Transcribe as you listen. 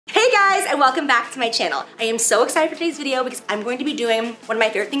guys, and welcome back to my channel. I am so excited for today's video because I'm going to be doing one of my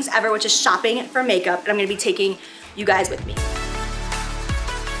favorite things ever, which is shopping for makeup, and I'm going to be taking you guys with me.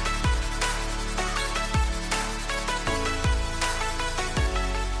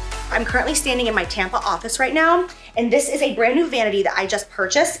 I'm currently standing in my Tampa office right now, and this is a brand new vanity that I just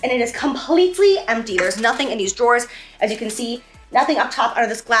purchased, and it is completely empty. There's nothing in these drawers. As you can see, nothing up top under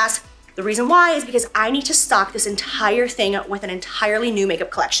this glass. The reason why is because I need to stock this entire thing with an entirely new makeup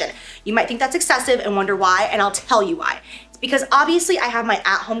collection. You might think that's excessive and wonder why, and I'll tell you why. It's because obviously I have my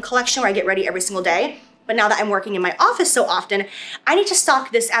at-home collection where I get ready every single day, but now that I'm working in my office so often, I need to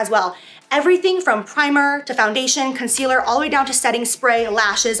stock this as well. Everything from primer to foundation, concealer, all the way down to setting spray,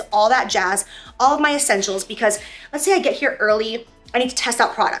 lashes, all that jazz, all of my essentials, because let's say I get here early, I need to test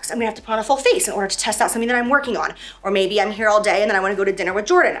out products. I'm gonna have to put on a full face in order to test out something that I'm working on. Or maybe I'm here all day and then I wanna go to dinner with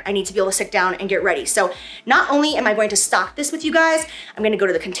Jordan. I need to be able to sit down and get ready. So not only am I going to stock this with you guys, I'm gonna go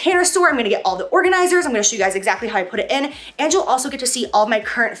to the Container store, I'm gonna get all the organizers, I'm gonna show you guys exactly how I put it in, and you'll also get to see all of my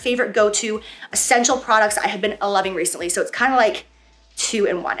current favorite go-to essential products I have been loving recently. So it's kind of like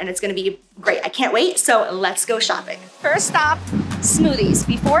 2-in-1, and it's gonna be great. I can't wait, so let's go shopping. First stop, smoothies.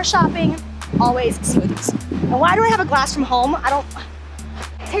 Before shopping, always smoothies. And why do I have a glass from home?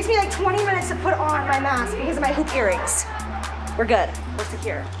 It takes me like 20 minutes to put on my mask because of my hoop earrings. We're good, we're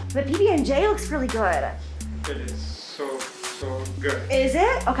secure. The PB&J looks really good. It is so good. Is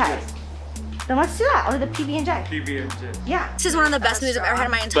it? Okay. Yes. Then let's do that. I'll do the PB&J. PB&J. Yeah. This is one of the best smoothies I've ever had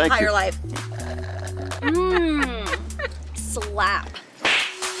in my entire life. Mmm. Slap.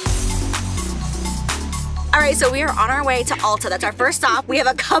 All right, so we are on our way to Ulta. That's our first stop. We have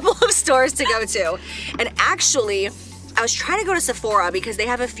a couple of stores to go to. And actually, I was trying to go to Sephora because they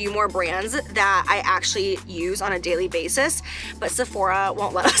have a few more brands that I actually use on a daily basis, but Sephora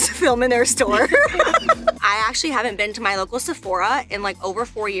won't let us film in their store. I actually haven't been to my local Sephora in like over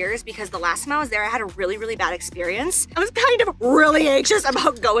 4 years because the last time I was there, I had a really, really bad experience. I was kind of really anxious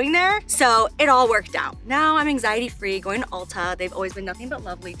about going there, so it all worked out. Now I'm anxiety-free going to Ulta. They've always been nothing but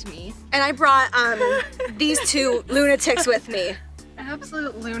lovely to me. And I brought these two lunatics with me.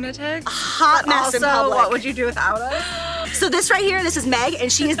 Absolute lunatic. A hot mess in public. What would you do without us? So this right here, this is Meg,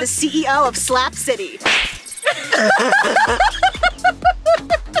 and she is the CEO of Slap City.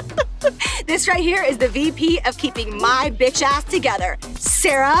 This right here is the VP of keeping my bitch ass together,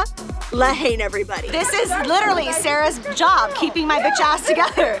 Sarah Lahane, everybody. This is literally Sarah's job, keeping my bitch ass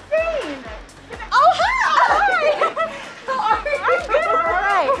together. Oh, hi! How are you? All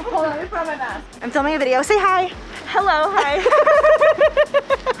right. Hold on, let me put on my mask. I'm filming a video. Say hi. Hello, hi.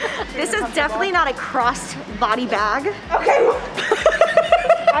 This is definitely not a crossed body bag. Okay.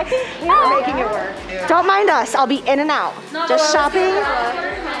 I think we're making it work. Don't mind us. I'll be in and out. Just shopping.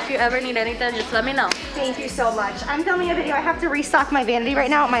 If you ever need anything, just let me know. Thank you so much. I'm filming a video. I have to restock my vanity right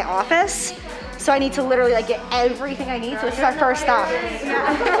now at my office. So I need to literally like get everything I need. So this is our first stop.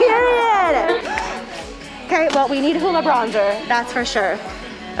 Period. Okay, well, we need hula bronzer. That's for sure.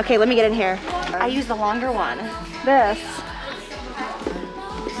 Okay, let me get in here. I use the longer one. This.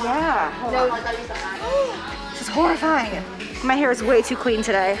 Yeah. Hold on. This is horrifying. My hair is way too clean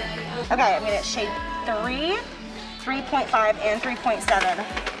today. Okay, I'm gonna shade 3, 3.5, and 3.7.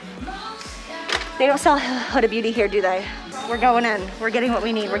 They don't sell Huda Beauty here, do they? We're going in. We're getting what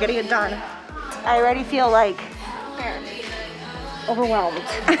we need. We're getting it done. I already feel like overwhelmed.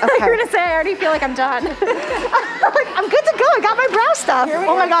 Okay. You're gonna say I already feel like I'm done. I'm good to go. I got my brow stuff.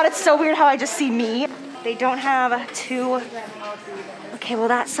 Oh my God, it's so weird how I just see me. They don't have two. Okay, well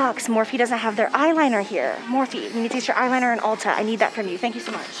that sucks. Morphe doesn't have their eyeliner here. Morphe, you need to get your eyeliner in Ulta. I need that from you. Thank you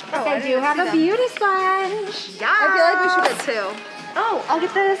so much. Oh, I do have a beauty sponge. Yeah. I feel like we should get two. Oh, I'll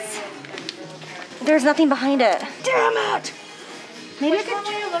get this. There's nothing behind it. Damn it. Maybe Which one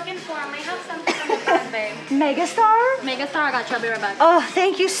were you looking for? I might have something on the bag, babe. Megastar? Megastar, I got you. I'll be right back. Oh,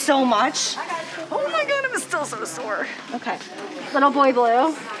 thank you so much. I got you. Oh my God, I'm still so sore. Okay. Little boy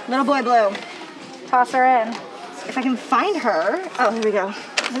blue. Little boy blue. Toss her in. If I can find her. Oh, here we go.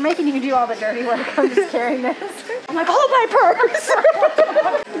 I'm making you do all the dirty work. I'm just carrying this. I'm like, hold my purse.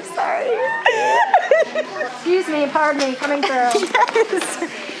 I'm sorry. Excuse me, pardon me, coming through. Yes.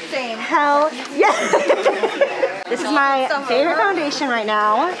 Same. Hell yes. This is my favorite foundation right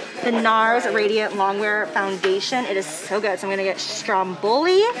now. The NARS Radiant Longwear Foundation. It is so good. So I'm gonna get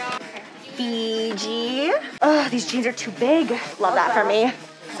Stromboli, Fiji. Oh, these jeans are too big. Love that for me.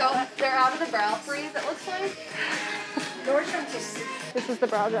 So they're out of the brow freeze, it looks like. Nordstrom jeans. This is the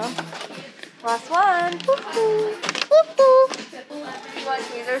brow gel. Last one. Woohoo. Woohoo. You want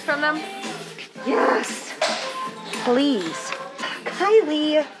tweezers from them? Yes. Please.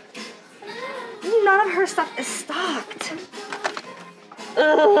 Kylie. None of her stuff is stocked.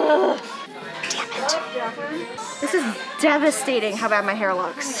 Ugh. Damn it. This is devastating how bad my hair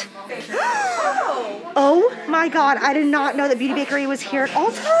looks. Oh my god, I did not know that Beauty Bakery was here at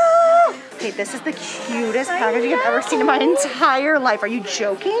Ulta. Okay, this is the cutest packaging I've ever seen in my entire life. Are you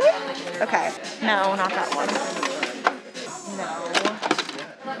joking? Okay, no, not that one.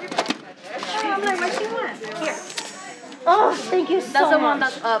 Here. Oh, thank you so much. That's the one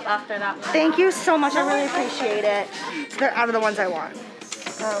that's up after that one. Thank you so much. I really appreciate it. So they're out of the ones I want.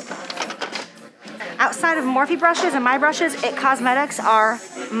 Okay. Outside of Morphe brushes and my brushes, IT Cosmetics are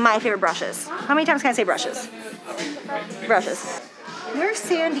my favorite brushes. How many times can I say brushes? Brushes. Where's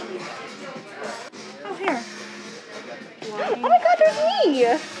Sandy? Oh, here. Oh my god, there's me!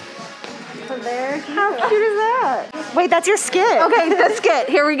 So there. How cute is that? Wait, that's your skit. Okay, the skit.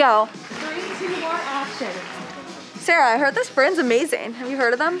 Here we go. 3, 2, 1, action. Sarah, I heard this brand's amazing. Have you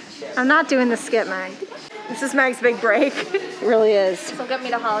heard of them? I'm not doing the skit, Meg. This is Meg's big break. It really is. This will get me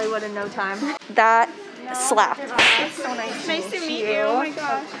to Hollywood in no time. That slapped. It's so nice. Nice to meet you. Oh my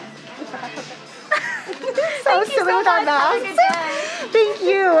gosh. So silly with our masks. Thank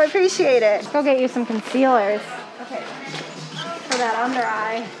you. I appreciate it. Go get you some concealers Okay. for that under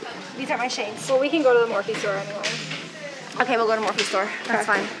eye. These are my shades. Well, we can go to the Morphe store anyway. Okay, we'll go to Morphe store. That's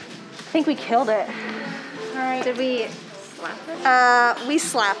fine. I think we killed it. All right. Did we slap it? We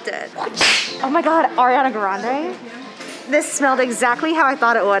slapped it. Oh my god, Ariana Grande. This smelled exactly how I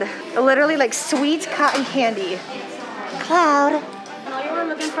thought it would. Literally like sweet cotton candy. Cloud. While you were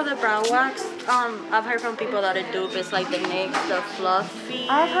looking for the brow wax, I've heard from people that it dupe is like the NYX, the fluffy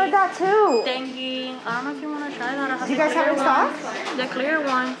I've heard that too. thingy. I don't know if you want to try that. I have Do you the guys have it in clear stock? one. The clear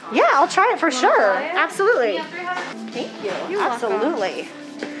one. Yeah, I'll try it for sure. Absolutely. Thank you. Absolutely.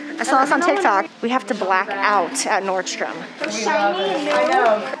 I saw this on TikTok. We have to black out at Nordstrom. Shiny and new. I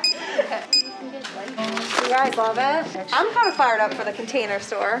know. You guys love it? I'm kind of fired up for the Container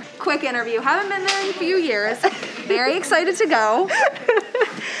store. Quick interview. Haven't been there in a few years. Very excited to go.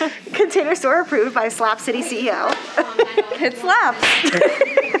 Container store approved by Slap City CEO. It slaps.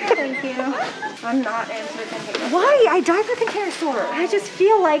 Thank you. I'm not into the Container. Why? I died for Container store. I just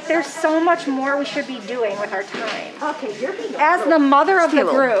feel like there's so much more we should be doing with our time. Okay, you're being As the mother of the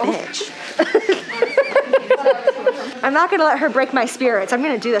group. I'm not gonna let her break my spirits. I'm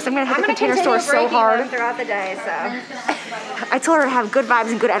gonna do this. I'm gonna hit the Container store so hard. throughout the day, so. I told her to have good vibes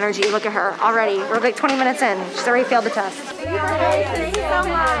and good energy. Look at her already. We're like 20 minutes in. She's already failed the test. Thank you so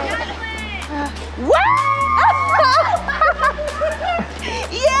much.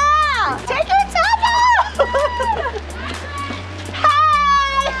 Yeah! Take your top off!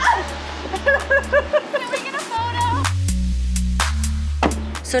 Hi! Can we get a photo?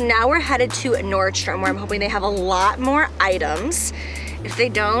 So now we're headed to Nordstrom, where I'm hoping they have a lot more items. If they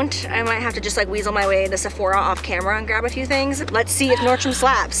don't, I might have to just like weasel my way into Sephora off camera and grab a few things. Let's see if Nordstrom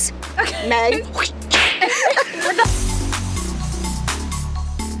slaps. Okay. Meg.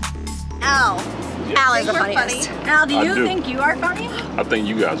 Al. Al is the funniest. Al, do you think you are funny? I think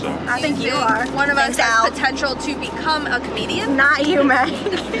you guys are. I think you are. One of us Thanks, Al. has potential to become a comedian. Not you, Meg.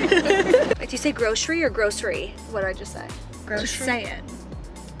 Do you say grocery or grocery? What did I just say? Grocery. Just say it.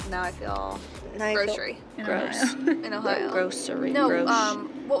 Now I feel grocery. Gross. In Ohio. Grocery. No, gross.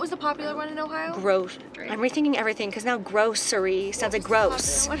 what was the popular one in Ohio? Gross. I'm rethinking everything because now grocery sounds like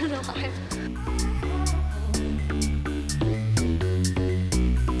gross. What in Ohio?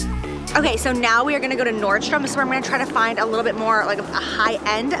 Okay, so now we are gonna go to Nordstrom. This is where I'm gonna try to find a little bit more like a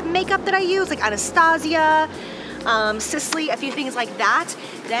high-end makeup that I use, like Anastasia, Sisley, a few things like that.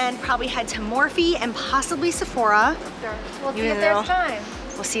 Then probably head to Morphe and possibly Sephora. We'll see if there's time.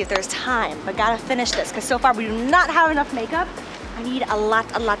 We'll see if there's time, but gotta finish this because so far we do not have enough makeup. I need a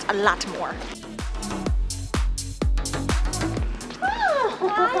lot more.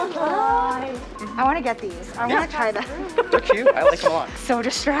 I want to get these. I want to try them. They're cute. I like them a lot. So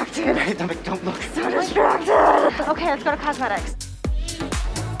distracted. Don't look. So distracted. Okay, let's go to cosmetics.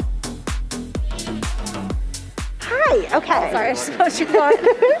 Hi. Okay. Sorry, I just pushed your phone.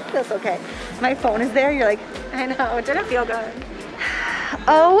 That's okay. My phone is there. You're like, I know, it didn't feel good.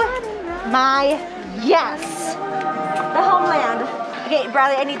 oh my yes. The Homeland. Okay,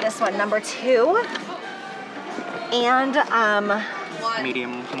 Bradley, I need this one, number 2. And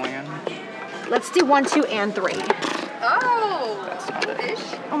Medium cayenne. let's do 1, 2, and 3. Oh,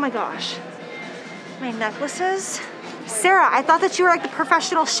 Oh my gosh. My necklaces. Sarah, I thought that you were like the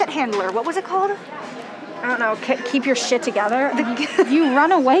professional shit handler. What was it called? I don't know, keep your shit together. You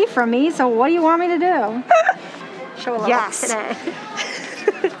run away from me, so what do you want me to do? Show a little today.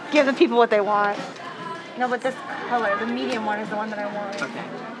 Give the people what they want. No, but this color, the medium one is the one that I want. Okay.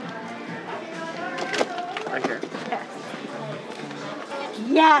 Right here. Yes.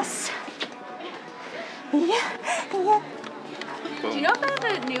 Yes. Yeah. Do you know if they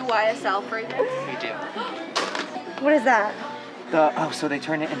have a new YSL fragrance? We do. What is that? So they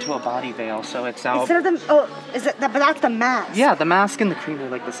turn it into a body veil, so it's now. Instead of the, is it? But that's the mask. Yeah, the mask and the cream are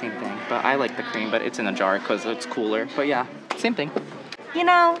like the same thing, but I like the cream, but it's in a jar because it's cooler. But yeah, same thing. You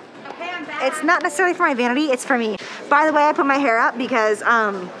know, it's not necessarily for my vanity, it's for me. By the way, I put my hair up because,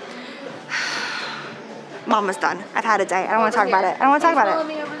 Mama's done. I've had a day. I don't want to talk about it. I don't want to talk about Follow it.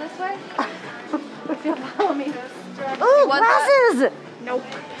 me over this way. Follow me. Ooh, glasses! Nope.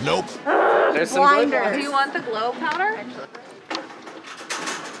 There's some Blinders. Do you want the glow powder?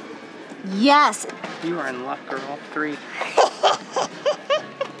 Yes. You are in luck, girl. 3.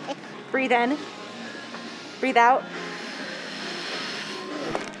 Breathe in. Breathe out.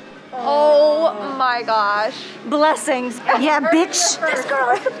 Oh my gosh. Blessings. Yeah, bitch. This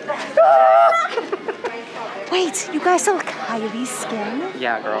girl. Wait, you guys saw Kylie's skin?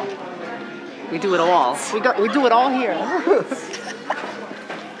 Yeah, girl. We do it all. We do it all here. We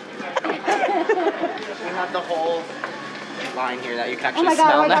have the whole line here that you can actually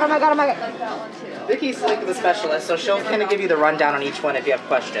smell now. Oh my god. Like that one too. Vicky's like the specialist, so she'll kind of give you the rundown on each one if you have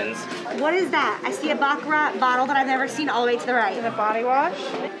questions. What is that? I see a Baccarat bottle that I've never seen all the way to the right. The body wash.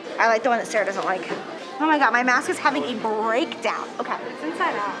 I like the one that Sarah doesn't like. Oh my god, my mask is having a breakdown. Okay. It's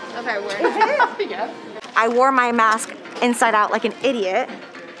inside out. Okay, we're Yeah. I wore my mask inside out like an idiot,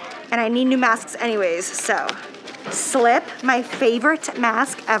 and I need new masks anyways, so. Slip, my favorite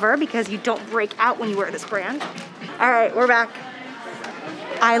mask ever because you don't break out when you wear this brand. All right, we're back.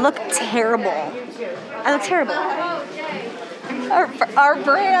 I look terrible. I look terrible. our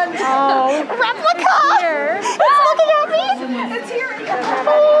brand. Oh, replica! Here. It's looking at me. It's here.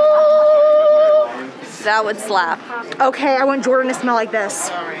 Oh. That would slap. Okay, I want Jordan to smell like this.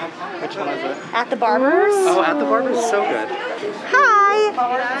 Which one is it? At the barber's. Oh, at the barber's is so good. Hi.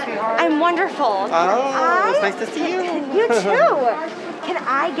 I'm wonderful. Oh, it's nice to see you. You too. Can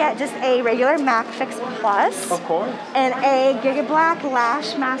I get just a regular MAC Fix Plus? Of course. And a Giga Black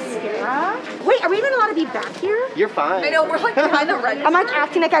Lash Mascara? Wait, are we even allowed to be back here? You're fine. I know, we're like behind the register. I'm like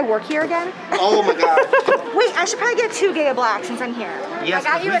acting like I work here again. Oh my god. Wait, I should probably get 2 Giga Black since I'm here. Yes, I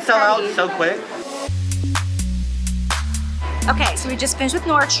got you we at sell out 30. so quick. Okay, so we just finished with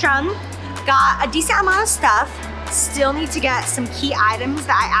Nordstrom. Got a decent amount of stuff. Still need to get some key items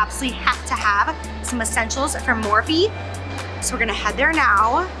that I absolutely have to have. Some essentials from Morphe. So we're gonna head there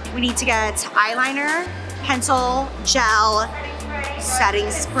now. We need to get eyeliner, pencil, gel, setting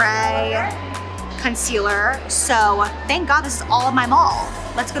spray, concealer. So thank God this is all in my mall.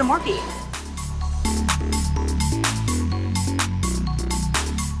 Let's go to Morphe.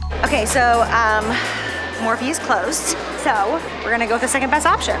 Okay, so Morphe is closed. So we're gonna go with the second best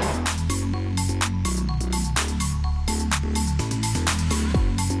option.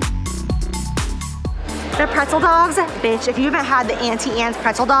 The pretzel dogs, bitch, if you haven't had the Auntie Anne's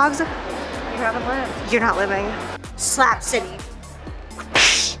pretzel dogs, You haven't lived. you're not living. Slap City.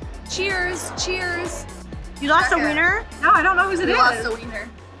 Cheers, cheers. You lost a wiener? No, I don't know whose it You is. lost a wiener.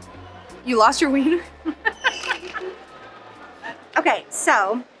 You lost your wiener? Okay,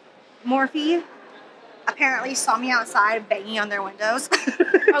 so Morphe apparently saw me outside banging on their windows.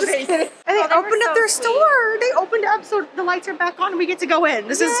 Okay. And they Oh, they were opened up so their sweet. store. They opened up so the lights are back on and we get to go in.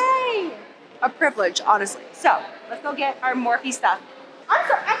 This is Yay! a privilege, honestly. So let's go get our Morphe stuff. I'm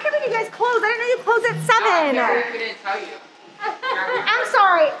sorry, I can't believe you guys closed. I didn't know you closed at 7. We didn't tell you. I'm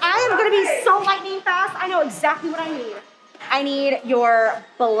sorry, I am gonna be so lightning fast. I know exactly what I need. I need your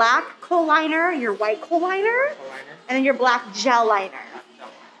black kohl liner, your white kohl liner, and then your black gel liner.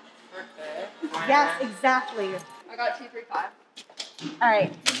 Yes, exactly. I got 235. All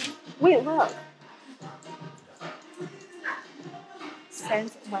right. Wait, look.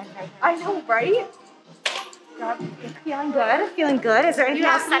 Since when? I know, right? Feeling good? Feeling good? Is there anything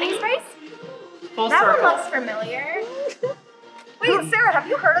else? setting space? Full That circle. one looks familiar. Wait, Sarah, have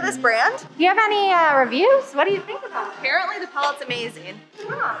you heard of this brand? Do you have any reviews? What do you think about it? Apparently the palette's amazing.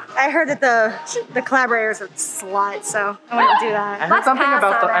 I heard that the collaborators are sluts, so I wouldn't do that. I heard Let's something pass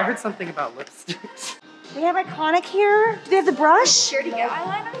about on I it. heard something about lipsticks. They have Iconic here. Do they have the brush? Here to get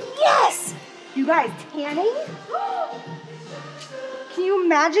eyeliner? Yes! You guys, tanning? Can you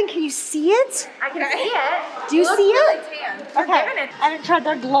imagine? Can you see it? I can see it. Do you Looks see really it? tan. Okay. I haven't tried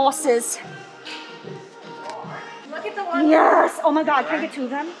their glosses. Look at the one. Yes! Oh my god, can I get 2 of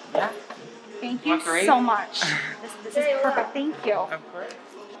them? Yeah. Thank you Want 3? so much. This is perfect. Thank you. Of course.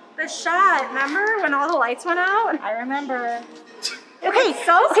 The shot, remember when all the lights went out? I remember. Okay,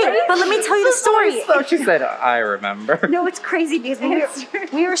 but let me tell you the story. So she said, I remember. No, it's crazy because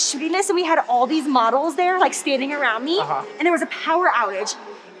we were shooting this and we had all these models there, like standing around me, and there was a power outage.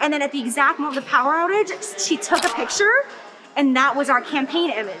 And then at the exact moment of the power outage, she took a picture, and that was our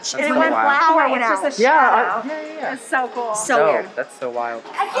campaign image. And it went black, power went out. Just a shadow. Yeah. It's so cool. So weird. That's so wild.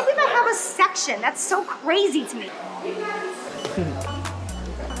 I can't believe I have a section. That's so crazy to me.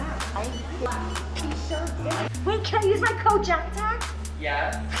 Wait, can I use my code Jack Attack?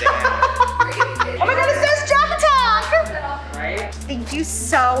 Yeah. Oh my god, it says Jack Attack! Right? Thank you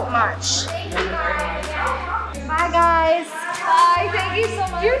so much. Bye guys. Bye, thank you so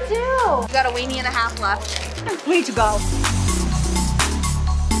much. You too. We got a weenie and a half left. We need to go.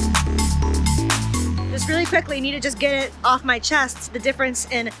 Just really quickly, need to just get it off my chest, the difference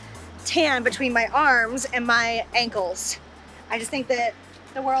in tan between my arms and my ankles. I just think that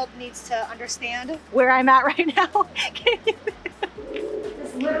the world needs to understand where I'm at right now.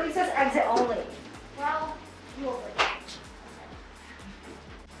 This literally says exit only. Well,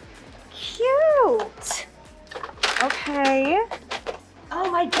 cute. Okay. Oh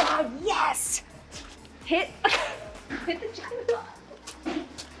my god, yes. Hit the jackpot.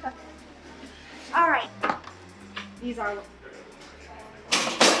 All right. These are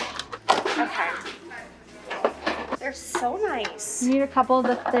okay. They're so nice. You need a couple of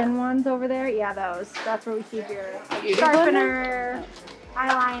the thin ones over there? Yeah, those. That's where we keep your sharpener,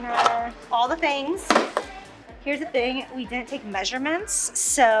 eyeliner. All the things. Here's the thing, we didn't take measurements,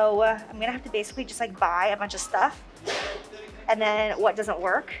 so I'm gonna have to basically just like buy a bunch of stuff, and then what doesn't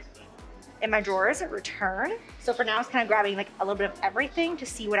work in my drawers, return. So for now, it's kind of grabbing like a little bit of everything to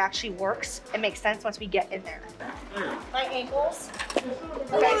see what actually works and makes sense once we get in there. My ankles.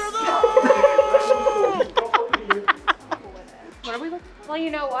 Okay. What are we looking for? Well,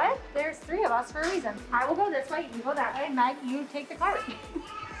 you know what? There's 3 of us for a reason. I will go this way, you go that way, and Meg, you take the cart.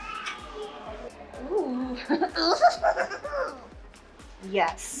 Ooh.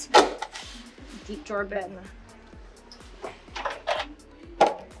 Yes. Deep drawer bin.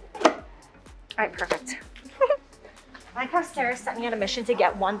 All right, perfect. I like how Sarah sent me on a mission to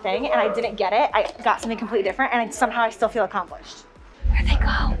get one thing and I didn't get it. I got something completely different and somehow I still feel accomplished. Where'd they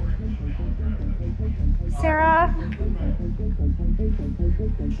go? Sarah?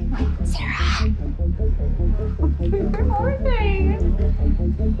 Sarah? Where are they?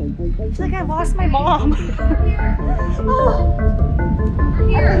 I feel like I lost my mom. Oh.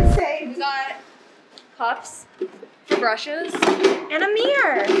 Here, we got cups, brushes, And a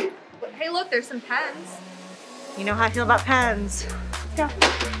mirror. hey look, there's some pens. You know how I feel about pens. Go.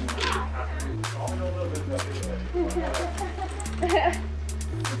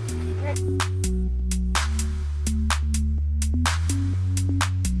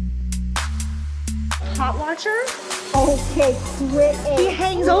 Hot watcher? Okay, quit it. He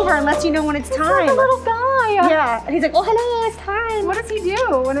hangs over and lets you know when it's time. Like a little guy. Yeah, and he's like, oh hello, it's time. What does he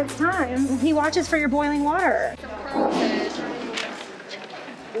do when it's time? He watches for your boiling water.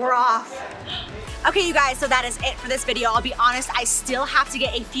 We're off. Okay, you guys, so that is it for this video. I'll be honest, I still have to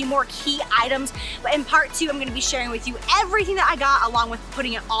get a few more key items, but in part 2, I'm gonna be sharing with you everything that I got along with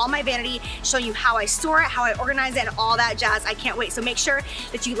putting it all in my vanity, showing you how I store it, how I organize it, and all that jazz. I can't wait. So make sure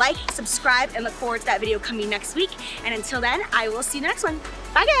that you like, subscribe, and look forward to that video coming next week. And until then, I will see you next one.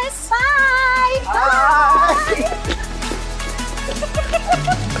 Bye, guys. Bye. Bye.